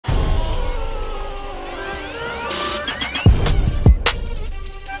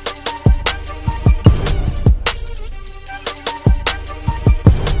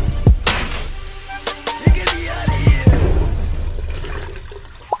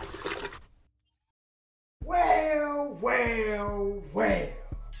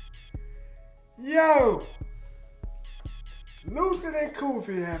Lucid and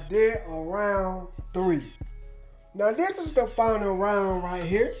KUFIS have did a round 3. Now this is the final round right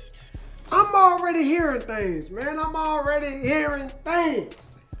here. I'm already hearing things, man. I'm already hearing things.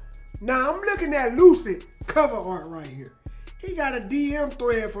 Now I'm looking at Lucid cover art right here. He got a DM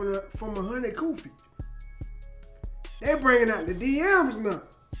thread from 100 KUFIS. They bringing out the DMs now.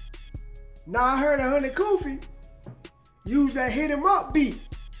 Now I heard 100 KUFIS use that hit him up beat.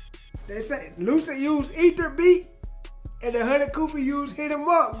 They say Lucid used ether beat and the 100 KUFIS used hit him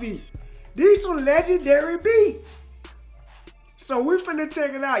up beat. These some legendary beats. So we finna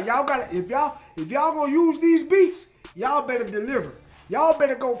check it out. Y'all gotta, if y'all gonna use these beats, y'all better deliver. Y'all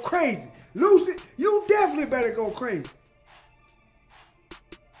better go crazy. Lucid, you definitely better go crazy.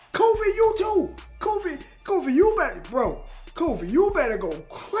 KUFIS, you too. KUFIS, you better, bro. KUFIS, you better go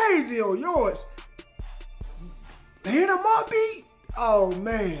crazy on yours. Hit him up beat? Oh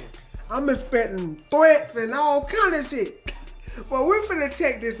man. I'm expecting threats and all kind of shit. But we finna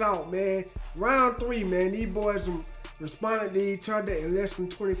check this out, man. Round 3, man. These boys responded to each other in less than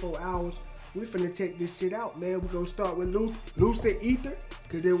 24 hours. We finna check this shit out, man. We're gonna start with Lucid Ether,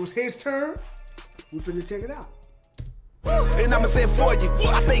 because it was his turn. We finna check it out. And I'ma say it for you.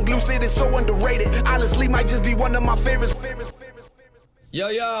 I think Lucid is so underrated. Honestly, might just be one of my favorites. Yo.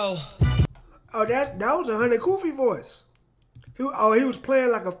 Oh, that was a 100 KUFIS voice. He was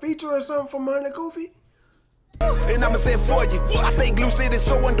playing like a feature or something from 100 KUFIS? And I'ma say it for you. I think Lucid is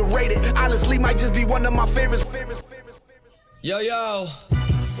so underrated. Honestly, might just be one of my favorites. Yo.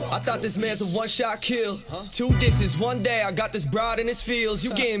 I thought this man's a one-shot kill. 2 disses, 1 day, I got this broad in his fields.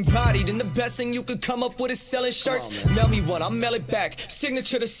 You getting bodied, and the best thing you could come up with is selling shirts. Mail me one, I'll mail it back.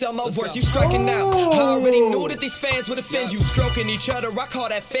 Signature to sell my worth, you striking out. I already knew that these fans would offend you. Stroking each other, I call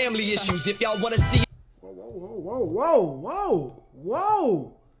that family issues. If y'all wanna see it.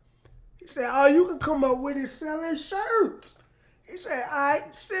 Whoa. He said, oh, you can come up with it selling shirts. He said, all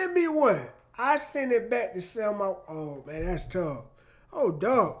right, send me one. I send it back to sell my, oh man, that's tough. Oh,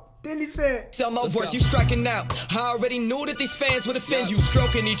 dog. Then he said, sell my worth, you striking out. I already knew that these fans would offend you.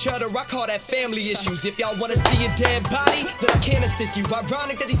 Stroking each other, I call that family issues. If y'all wanna see a dead body, then I can't assist you.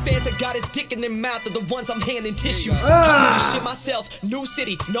 Ironic that these fans that got his dick in their mouth are the ones I'm handing tissues. I'm doing shit myself, new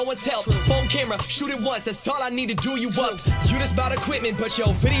city, no one's help. Phone camera, shoot it once, that's all I need to do you up. You just bought equipment, but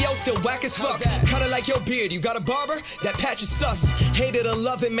your video still whack as fuck. Kinda like your beard, you got a barber? That patch is sus. Hate it or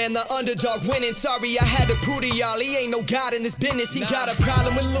love it, man, the underdog winning. Sorry, I had to prove to y'all, he ain't no god in this business. He got a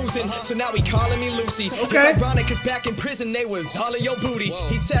problem with losing. So now he calling me Lucy. Okay. It's ironic cause back in prison they was all in your booty.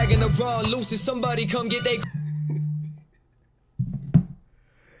 He tagging the wrong Lucy. Somebody come get they.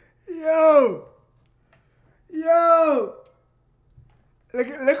 Yo.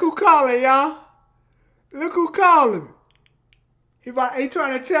 Look who calling, y'all. Look who calling. He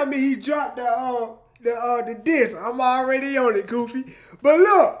trying to tell me he dropped the disc. I'm already on it, Goofy. But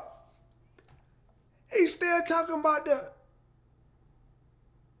look, he's still talking about the.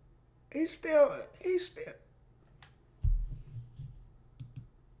 He's still.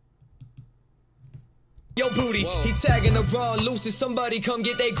 Your booty, he tagging the wrong Lucy. Somebody come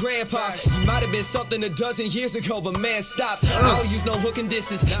get they grandpa. You might have been something a dozen years ago, but man, stop. I don't use no hooking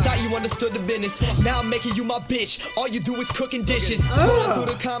disses. Thought you understood the business. Now I'm making you my bitch. All you do is cooking dishes. Scrolling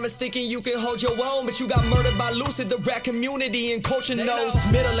through the comments thinking you can hold your own, but you got murdered by Lucid. The rap community and culture knows.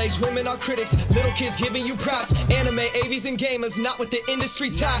 Middle-aged women are critics. Little kids giving you props. Anime, AVs, and gamers, not with the industry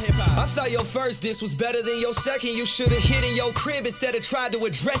top. I thought your first diss was better than your second. You should have hid in your crib instead of tried to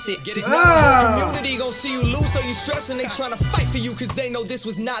address it. Cause now the whole community gon' see you lose, so you stressing. They trying to fight for you cause they know this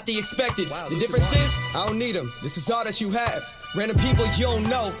was not the expected. The difference is, I don't need them. This is all that you have. Random people you don't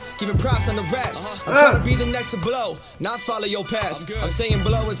know, giving props on the raps. I'm trying to be the next to blow, not follow your path. I'm saying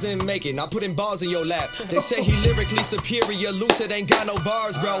blow as in make it, not putting balls in your lap. They say he lyrically superior, Lucid ain't got no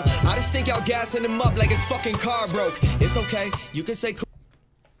bars, bro. I just think y'all gassing him up like his fucking car broke. It's okay, you can say cool.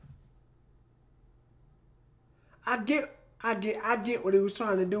 I get what he was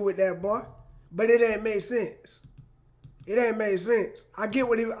trying to do with that boy, but it ain't make sense. It ain't make sense. I get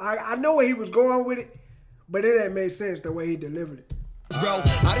what I know where he was going with it, but it ain't make sense the way he delivered it. Bro,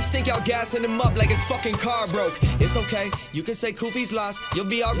 I just think y'all gassing him up like his fucking car broke. It's okay, you can say KUFIS lost, you'll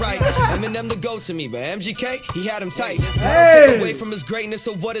be alright. Eminem the go to me, but MGK, he had him tight. That don't take away from his greatness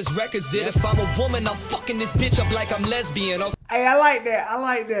or what his records did. If I'm a woman, I'm fucking this bitch up like I'm lesbian. Okay? Hey, I like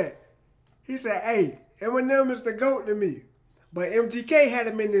that. He said, hey, Eminem is the GOAT to me, but MGK had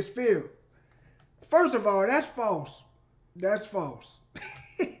him in this field. First of all, that's false. That's false.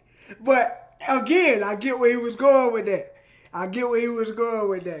 But again, I get where he was going with that.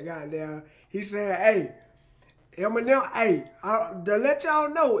 Goddamn. He said, hey, Eminem, hey, to let y'all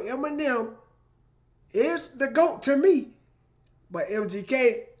know, Eminem is the GOAT to me. But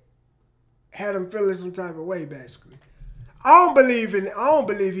MGK had him feeling some type of way, basically. I don't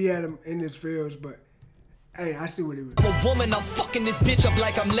believe he had him in his feels, but hey, I see what he was. I'm a woman, I'm fucking this bitch up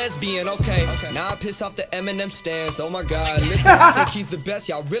like I'm lesbian, okay. Now I pissed off the Eminem stance, oh my god. Listen, I think he's the best,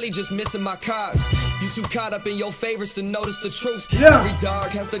 y'all really just missing my cause. You too caught up in your favorites to notice the truth. Yeah. Every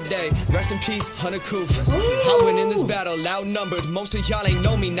dog has the day, rest in peace, KUFIS. I win in this battle, outnumbered. Most of y'all ain't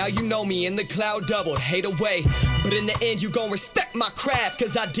know me, now you know me. And the cloud doubled, hate away. But in the end, you gon' respect my craft,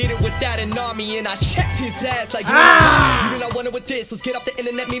 cause I did it without an army. And I checked his ass like, you do not want it with this. Let's get off the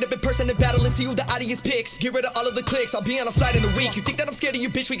internet, meet up in person and battle and see who the audience picks. Get rid of all of the clicks, I'll be on a flight in a week. You think that I'm scared of you,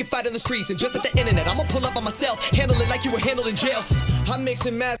 bitch? We can fight in the streets. And just at the internet, I'ma pull up on myself, handle it like you were handled in jail. I'm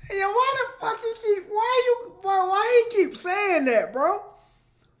mixing mass. Yo, why the fuck why he keep saying that, bro?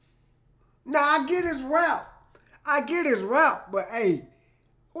 Nah, I get his rap, but hey,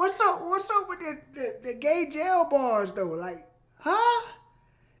 what's up with the gay jail bars though? Like, huh?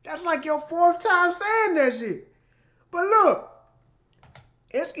 That's like your 4th time saying that shit. But look,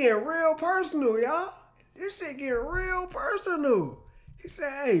 it's getting real personal, y'all. This shit getting real personal. He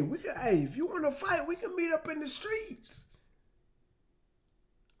said, hey, if you want to fight, we can meet up in the streets.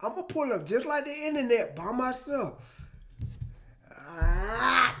 I'm going to pull up just like the internet by myself.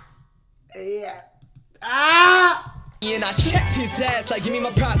 And I checked his ass like, give me my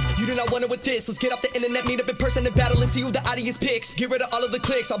props. You do not want it with this. Let's get off the internet, meet up in person and battle and see who the audience picks. Get rid of all of the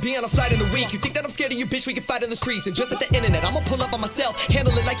clicks, I'll be on a flight in a week. You think that I'm scared of you, bitch? We can fight in the streets. And just at the internet, I'ma pull up on myself,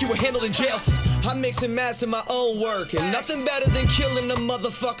 handle it like you were handled in jail. I mix and master my own work, and nothing better than killing a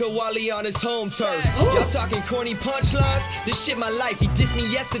motherfucker while he on his home turf. Y'all talking corny punchlines? This shit my life. He dissed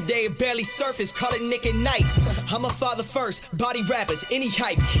me yesterday, it barely surfaced. Call it Nick at Night. I'm a father first, body rappers, any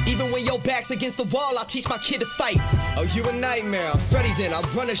hype. Even when your back's against the wall, I'll teach my kid to fight. Oh, you a nightmare, I'm Freddy then, I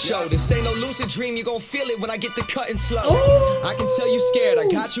run a show. This ain't no lucid dream, you gon' feel it when I get the cutting slow. I can tell you scared,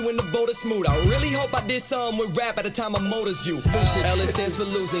 I got you in the boat of smooth. I really hope I did something with rap at the time I motors you. Lucid, L, it stands for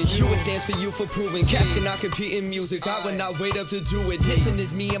losing, U, it stands for you for proving. Cats cannot compete in music, I would not wait up to do it. Dissing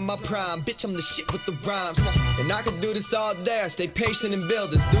is me in my prime, bitch I'm the shit with the rhymes. And I could do this all day, I stay patient and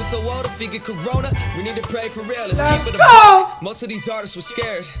build this. Do so well to figure corona, we need to pray for real, let's keep it a buck. Most of these artists were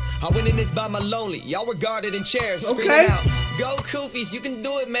scared, I went in this by my lonely. Y'all were guarded in chairs, screaming out, go KUFIS, you can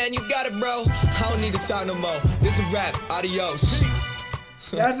do it, man, you got it, bro. I don't need to talk no more. This a rap, adios.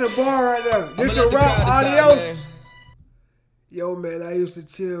 That's a bar right there. This a rap, adios. Yo, man, I used to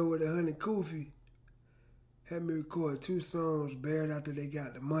chill with 100 KUFIS. Had me record 2 songs buried after they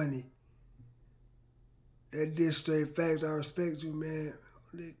got the money. That diss straight facts. I respect you, man.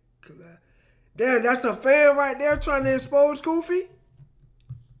 Damn, that's a fan right there trying to expose KUFIS.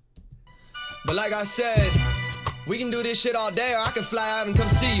 But like I said, we can do this shit all day, or I can fly out and come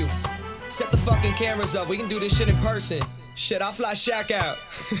see you. Set the fucking cameras up, we can do this shit in person. Shit, I'll fly Shaq out.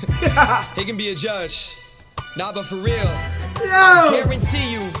 He can be a judge. Nah, but for real, I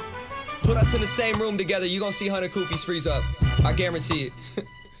guarantee you, put us in the same room together, you gon' see 100 KUFIS freeze up. I guarantee it.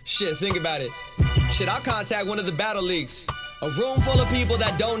 Shit, think about it. Shit, I'll contact one of the battle leagues. A room full of people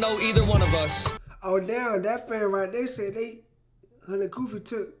that don't know either one of us. Oh, damn, that fan right there said 100 KUFIS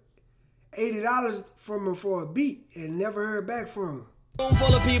took $80 from him for a beat and never heard back from him. Room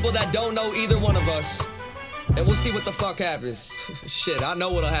full of people that don't know either one of us. And we'll see what the fuck happens. Shit, I know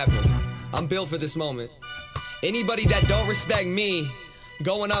what'll happen. I'm built for this moment. Anybody that don't respect me,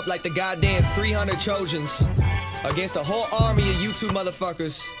 going up like the goddamn 300 Trojans against a whole army of you two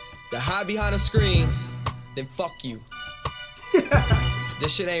motherfuckers that hide behind a screen, then fuck you.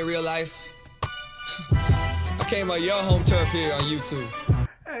 This shit ain't real life. I came on your home turf here on YouTube.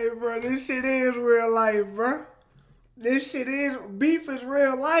 Hey, bro, this shit is real life, bro. This shit is, beef is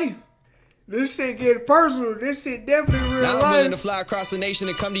real life. This shit get personal. This shit definitely real life. Now I'm willing to fly across the nation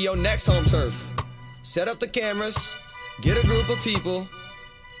and come to your next home turf. Set up the cameras, get a group of people,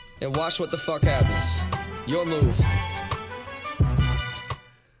 and watch what the fuck happens. Your move.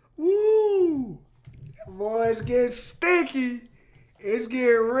 Woo! Boy, it's getting sticky. It's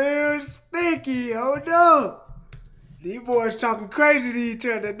getting real sticky. Hold up. These boys talking crazy to each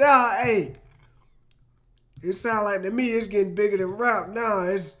other now. Hey, it sound like to me it's getting bigger than rap now.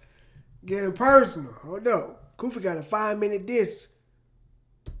 It's getting personal. Hold up. KUFIS got a 5-minute diss.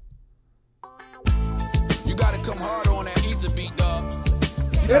 You gotta come harder on that ether beat, dog.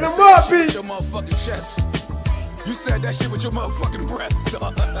 Hit him up, bitch. Your motherfucking chest. You said that shit with your motherfucking breath,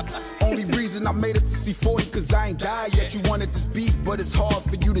 dog. Only reason I made it to C40 cause I ain't died yet. You wanted this beef, but it's hard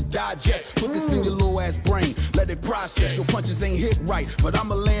for you to digest. Put this in your little ass brain, let it process. Your punches ain't hit right, but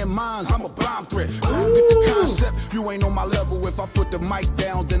I'ma land mines, I'm a bomb threat. I don't get the concept, you ain't on my level. If I put the mic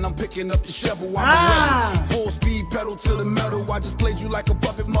down, then I'm picking up the shovel. I'm a rebel, full speed pedal to the metal. I just played you like a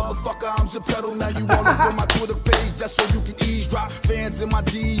puppet, motherfucker, I'm your pedal. Now you all over my Twitter page just so you can eavesdrop. Fans in my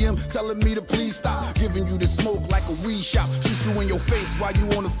DM telling me to please stop. Giving you the smoke like a weed shop. Shoot you in your face while you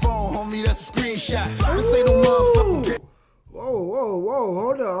on the phone, homie, that's a screenshot. This ain't no motherfucking.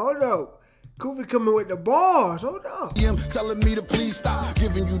 Whoa, hold up. KUFIS coming with the bars, hold up. Telling me to please stop.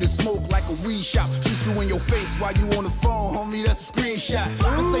 Giving you the smoke like a weed shop. Shoot you in your face while you on the phone, homie, that's a screenshot.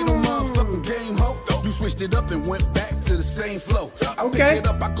 This ain't no motherfucking game, ho. You switched it up and went back to the same flow. I pick it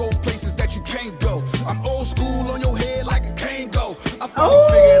up, I go places that you can't go. I'm old school on your head like a cane go. I finally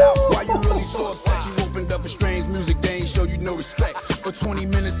figured out why you really so upset. You opened up for strange music, they ain't show you no respect. A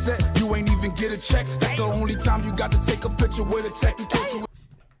 20-minute set, you ain't even get a check. That's the only time you got to take a picture with a tech. You thought you.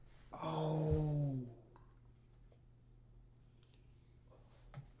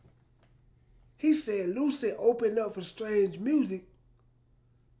 He said Lucid opened up for strange music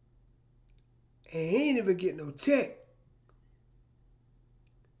and he ain't even get no check.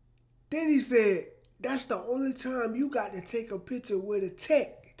 Then he said, that's the only time you got to take a picture with a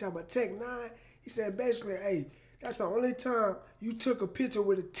tech. He talking about Tech 9. He said basically, hey, that's the only time you took a picture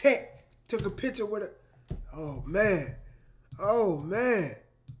with a tech. Took a picture with a, oh man.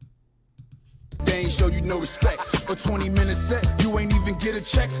 They ain't show you no respect. A 20-minute set, you ain't even get a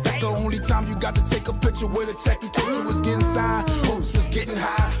check. That's the only time you got to take a picture with a tech. You thought you was getting signed, hopes was getting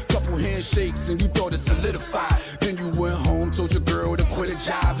high. Couple handshakes and you thought it solidified. Then you went home, told your girl to quit a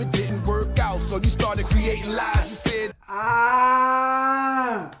job. It didn't work out, so you started creating lies. You said,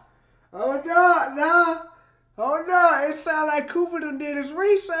 hold up now. Hold up. It sound like KUFIS done did his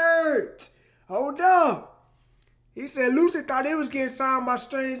research. Hold up. He said Lucid thought he was getting signed by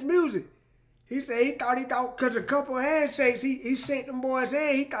strange music. He said he thought because a couple handshakes, he shaked them boys'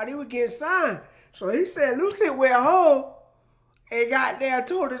 hand, he thought he was getting signed. So he said Lucid went home and got there and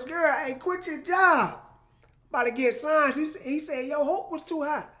told his girl, hey, quit your job. About to get signed. He said your hope was too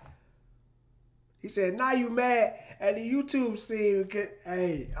high. He said, now you mad at the YouTube scene.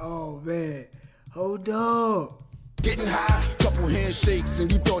 Hey, oh man, hold up. Getting high, couple handshakes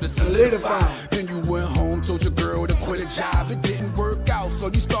and you thought it solidified. Then you went home, told your girl to quit a job. It didn't work out, so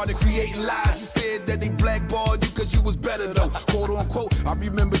you started creating lies. You said that they blackballed you cause you was better though. Quote unquote, I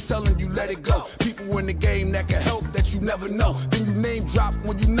remember telling you let it go. People in the game that can help that you never know. Then you name drop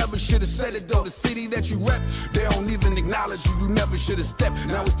when you never should have said it though. The city that you rep, they don't even acknowledge you. You never should have stepped.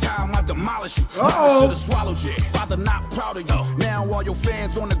 Now it's time I demolish you. I should have swallowed you. Father not proud of you. Now all your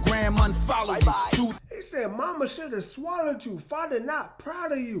fans on the gram unfollow you. He said, mama should have swallowed you. Father not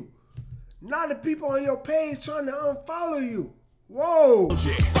proud of you. Now the people on your page trying to unfollow you. Whoa.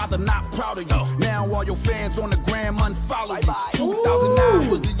 Father not proud of you. Now all your fans on the gram unfollow you. 2009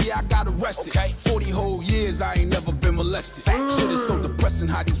 was the year I got arrested. 40 whole years I ain't never been molested. Shit is so depressing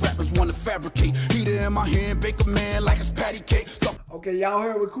how these rappers want to fabricate. Heater in my hand, bake a man like it's patty cake. Okay, y'all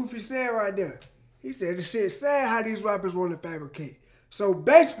heard what KUFIS said right there. He said the shit sad how these rappers want to fabricate. So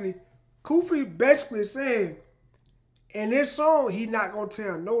basically, KUFIS basically saying, in this song, he not going to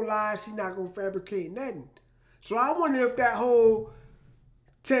tell no lies. He not going to fabricate nothing. So I wonder if that whole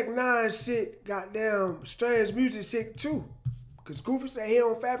Tech 9 shit, goddamn strange music shit too. Because KUFIS said he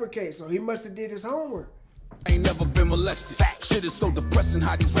don't fabricate, so he must have did his homework. I ain't never been molested. Shit is so depressing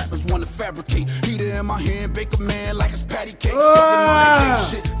how these rappers want to fabricate. Heater in my hand, bake a man like it's patty cake.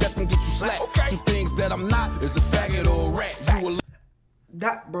 Shit that's gonna get you slapped. Two things that I'm not is a faggot or a rat.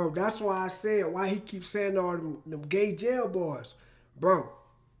 Bro, that's why I said why he keeps saying all them gay jail boys. Bro,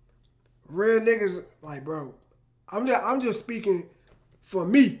 real niggas, like, bro, I'm just speaking for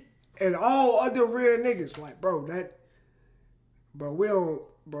me and all other real niggas. Like, bro, we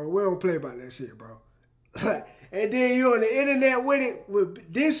don't play about that shit, bro. And then you on the internet with it,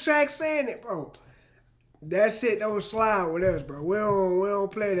 with Disstracks saying it, bro. That shit don't slide with us, bro. We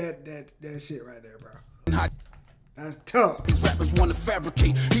don't play that shit right there, bro. That's tough. These rappers want to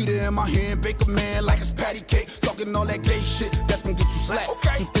fabricate. Heater in my hand, bake a man like it's patty cake. Talking all that gay shit, that's gonna get you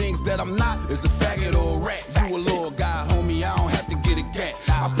slapped. Two things that I'm not is a faggot or a rat. You a little guy, homie, I don't have to get a gat.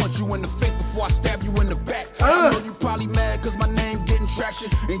 I punch you in the face before I stab you in the back. I know you probably mad cause my name getting attraction,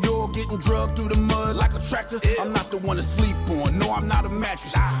 and you're getting drugged through the mud like a tractor. I'm not the one to sleep on, no, I'm not a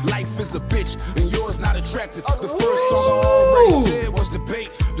mattress. Life is a bitch, and yours not attractive. The first song I already said was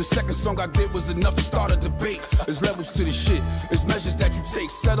debate. The second song I did was enough to start a debate. There's levels to this shit, there's measures that you take.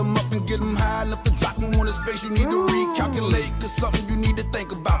 Set them up and get them high enough to drop them on his face. You need to recalculate, cause something you need to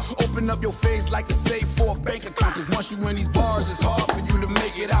think about. Open up your face like a safe for a bank account, cause once you in these bars, it's hard for you to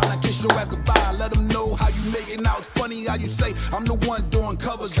make it out. Now kiss your ass goodbye, let them know how you making out. It's funny how you say, I'm the one doing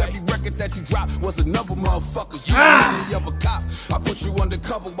covers. Every record that you drop was another motherfucker. You ain't any other cop. I put you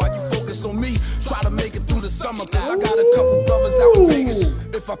undercover while you focus on me. Try to make it through the summer, cause I got a couple brothers out in Vegas.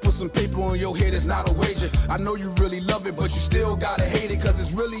 If I put some paper on your head, it's not a wager. I know you really love it, but you still gotta hate it, cause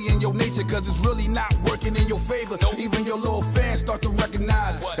it's really in your nature, cause it's really not working in your favor. Even your little fans start to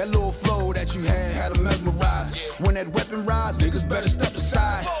recognize that little flow that you had them mesmerized. When that weapon rise, niggas better step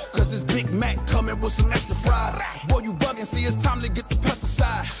aside, cause this Big Mac coming with some extra fries. Boy, you bugging, see it's time to get the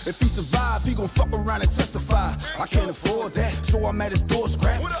pesticide. If he survive, he gon' fuck around and testify. I can't afford that, so I'm at his door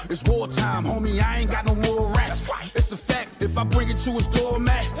scrap. It's wartime, homie, I ain't got no more rap. It's a fact, if I bring it to his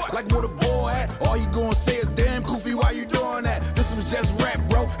doormat, like where the boy at, all he gon' say is, damn, Koofy, why you doing that? This was just rap,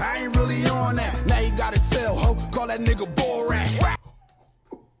 bro, I ain't really on that. Now you gotta tell, ho, call that nigga Borat.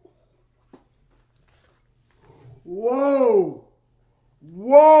 Whoa.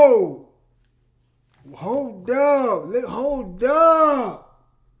 Whoa. Hold up. Hold up.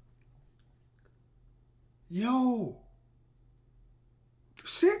 Yo.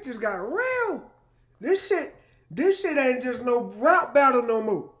 Shit just got real. This shit ain't just no rap battle no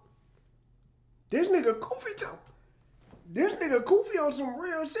more. This nigga Koofy on some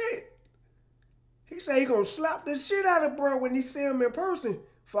real shit. He say he gonna slap the shit out of bro when he see him in person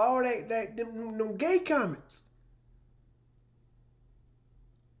for all them gay comments.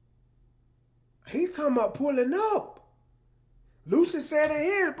 He talking about pulling up. Lucid said it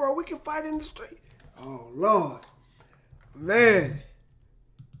is, bro. We can fight in the street. Oh, Lord. Man.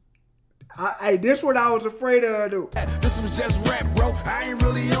 Hey, this what I was afraid of, though. This was just rap, bro. I ain't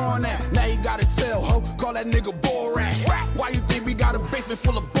really on that. Now you gotta tell, ho. Call that nigga Borat. Why you think we got a basement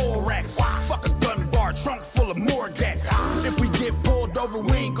full of borax? Fuck a gun bar, trunk full of Morgats. If we get pulled over,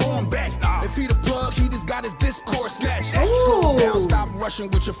 we ain't going back. If he the plug, he just got his Discord snatched. Slow down, stop rushing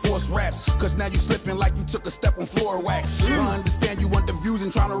with your forced raps, cause now you slipping like you took a step on floor wax. I understand you want the views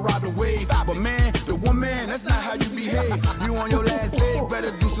and trying to ride the wave, but man, the one man, that's not how you behave. You on your last leg,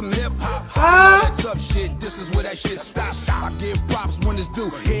 better do some hip hop. That tough shit, this is where that shit stop. I give props when it's due,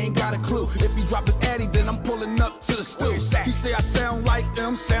 he ain't got a clue. If he drop his addy, then I'm pulling up to the stool. He say I sound like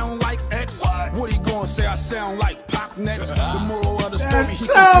M, sound like X. What he gonna say? I sound like Pop next. The moral of the story, he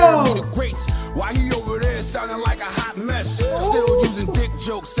compare me to greats. Why he over there sounding like a hot mess? Still using dick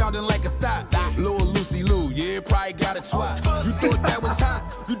jokes, sounding like a thought. Lil Lucy Lou, yeah, probably got a twat. You thought that was hot,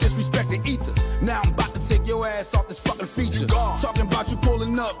 you disrespect the ether. Now I'm about to take your ass off this fucking feature. Talking about you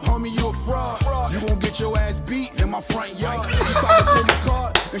pulling up, homie, you a fraud. You gon' get your ass beat in my front yard. You try to pull my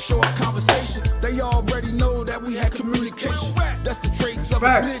card and show a conversation. They already know that we had communication. That's the traits of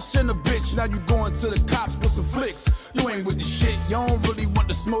a snitch and a bitch. Now you going to the cops with some flicks. You ain't with the shit, you don't really want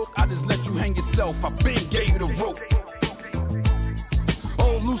the smoke. I just let you hang yourself, I been gave you the rope.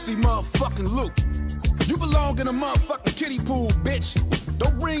 Oh, Lucy motherfucking Luke, you belong in a motherfucking kiddie pool, bitch.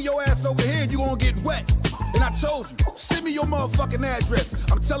 Don't bring your ass over here, you gon' get wet. And I told you, send me your motherfucking address.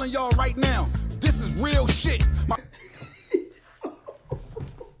 I'm telling y'all right now, this is real shit.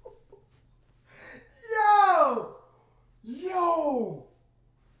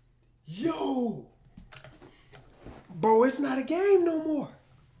 Yo. Bro, it's not a game no more.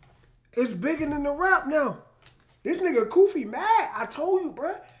 It's bigger than the rap now. This nigga Koofy mad. I told you,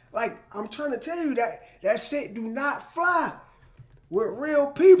 bro. Like, I'm trying to tell you that shit do not fly with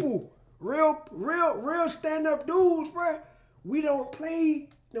real people. Real stand-up dudes, bro. We don't play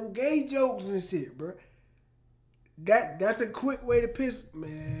them gay jokes and shit, bro. That's a quick way to piss,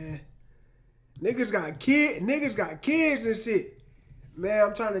 man. Niggas got kids and shit. Man,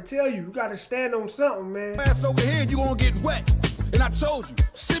 I'm trying to tell you, you gotta stand on something, man. Ass over here, you gonna get wet. And I told you,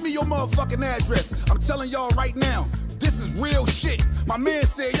 send me your motherfucking address. I'm telling y'all right now, this is real shit. My man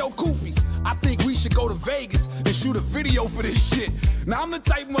said, yo, Kufis, I think we should go to Vegas and shoot a video for this shit. Now, I'm the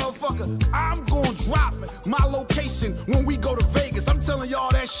type motherfucker, I'm gonna drop my location when we go to Vegas. I'm telling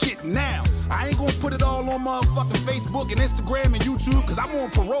y'all that shit now. I ain't gonna put it all on motherfucking Facebook and Instagram and YouTube, cause I'm on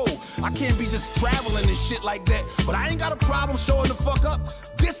parole. I can't be just traveling and shit like that. But I ain't got a problem showing the fuck up.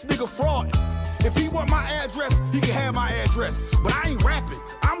 This nigga fraud. If he want my address, he can have my address. But I ain't rapping.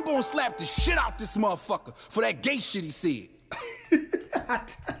 I'm gonna slap the shit out this motherfucker for that gay shit he said. Did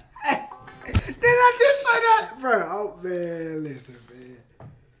I just say that? Bro, oh man, listen, man.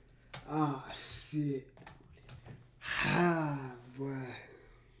 Oh, shit. Ah, boy.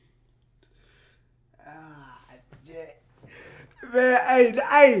 Ah, shit. Man,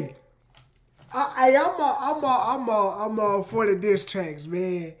 hey. I'm all for the diss tracks,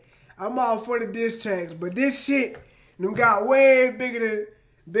 man. I'm all for the diss tracks, but this shit, them got way bigger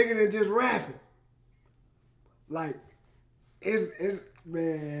than just rapping. Like, it's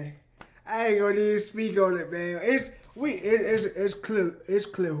man. I ain't gonna even speak on it, man. It's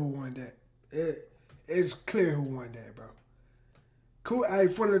clear who won that. It's clear who won that, bro. Cool. Hey,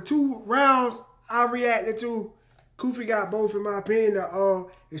 for the 2 rounds I reacted to, KUFIS got both in my opinion.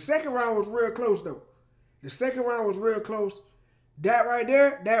 The second round was real close though. The second round was real close. That right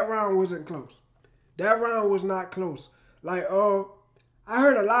there, that round wasn't close. That round was not close. Like, I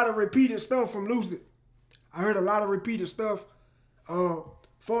heard a lot of repeated stuff from LUCID. I heard a lot of repeated stuff.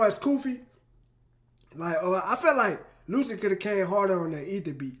 Far as KUFIS, like, I felt like LUCID could have came harder on that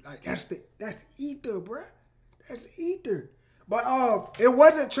ether beat. Like, that's ether, bruh. That's ether. But it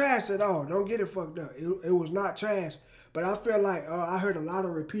wasn't trash at all. Don't get it fucked up. It was not trash. But I feel like I heard a lot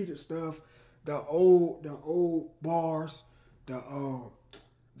of repeated stuff. The old bars, the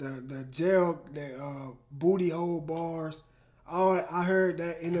jail, the booty hole bars. I heard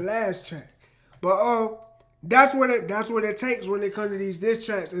that in the last track. But that's what it takes when it comes to these diss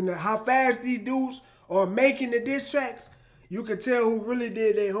tracks. And how fast these dudes are making the diss tracks, you can tell who really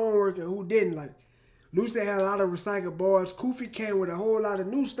did their homework and who didn't. Like, LUCID had a lot of recycled bars. KUFIS came with a whole lot of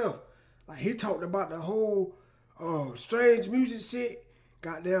new stuff. Like, he talked about the whole strange music shit.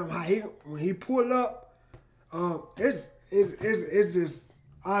 Goddamn, when he pull up, it's just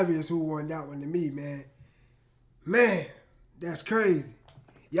obvious who won that one to me, man. Man, that's crazy.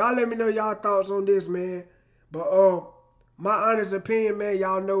 Y'all let me know y'all thoughts on this, man. But my honest opinion, man,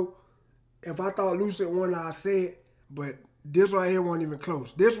 y'all know if I thought LUCID won, I said, but this right here wasn't even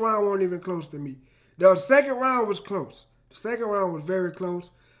close. This round wasn't even close to me. The second round was close. The second round was very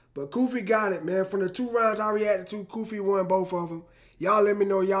close. But KUFIS got it, man. From the 2 rounds I reacted to, KUFIS won both of them. Y'all let me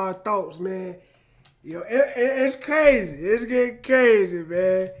know y'all thoughts, man. You know, it's crazy. It's getting crazy,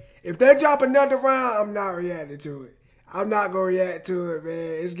 man. If they drop another round, I'm not reacting to it. I'm not going to react to it,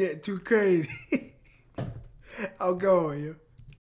 man. It's getting too crazy. I'm going, yo.